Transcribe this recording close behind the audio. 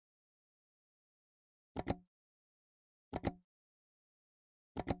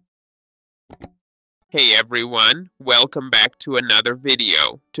Hey everyone, welcome back to another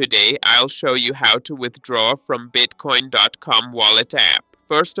video. Today I'll show you how to withdraw from Bitcoin.com wallet app.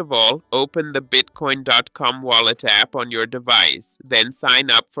 First of all, open the Bitcoin.com wallet app on your device, then sign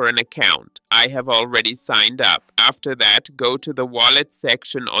up for an account. I have already signed up. After that, go to the wallet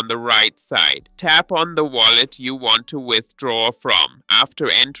section on the right side. Tap on the wallet you want to withdraw from. After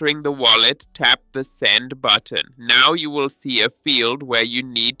entering the wallet, tap the send button. Now you will see a field where you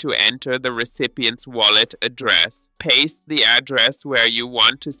need to enter the recipient's wallet address. Paste the address where you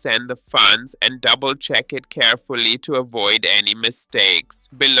want to send the funds and double check it carefully to avoid any mistakes.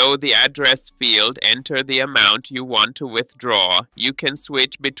 Below the address field, enter the amount you want to withdraw. You can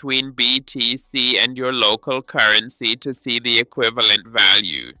switch between BTC and your local currency to see the equivalent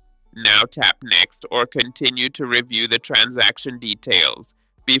value. Now tap Next or continue to review the transaction details.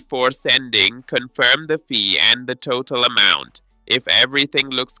 Before sending, confirm the fee and the total amount. If everything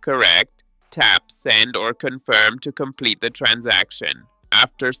looks correct, tap Send or Confirm to complete the transaction.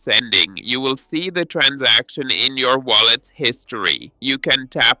 After sending, you will see the transaction in your wallet's history. You can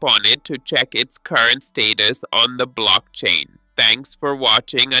tap on it to check its current status on the blockchain. Thanks for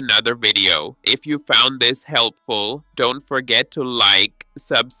watching another video. If you found this helpful, don't forget to like,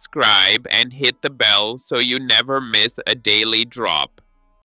 subscribe, and hit the bell so you never miss a daily drop.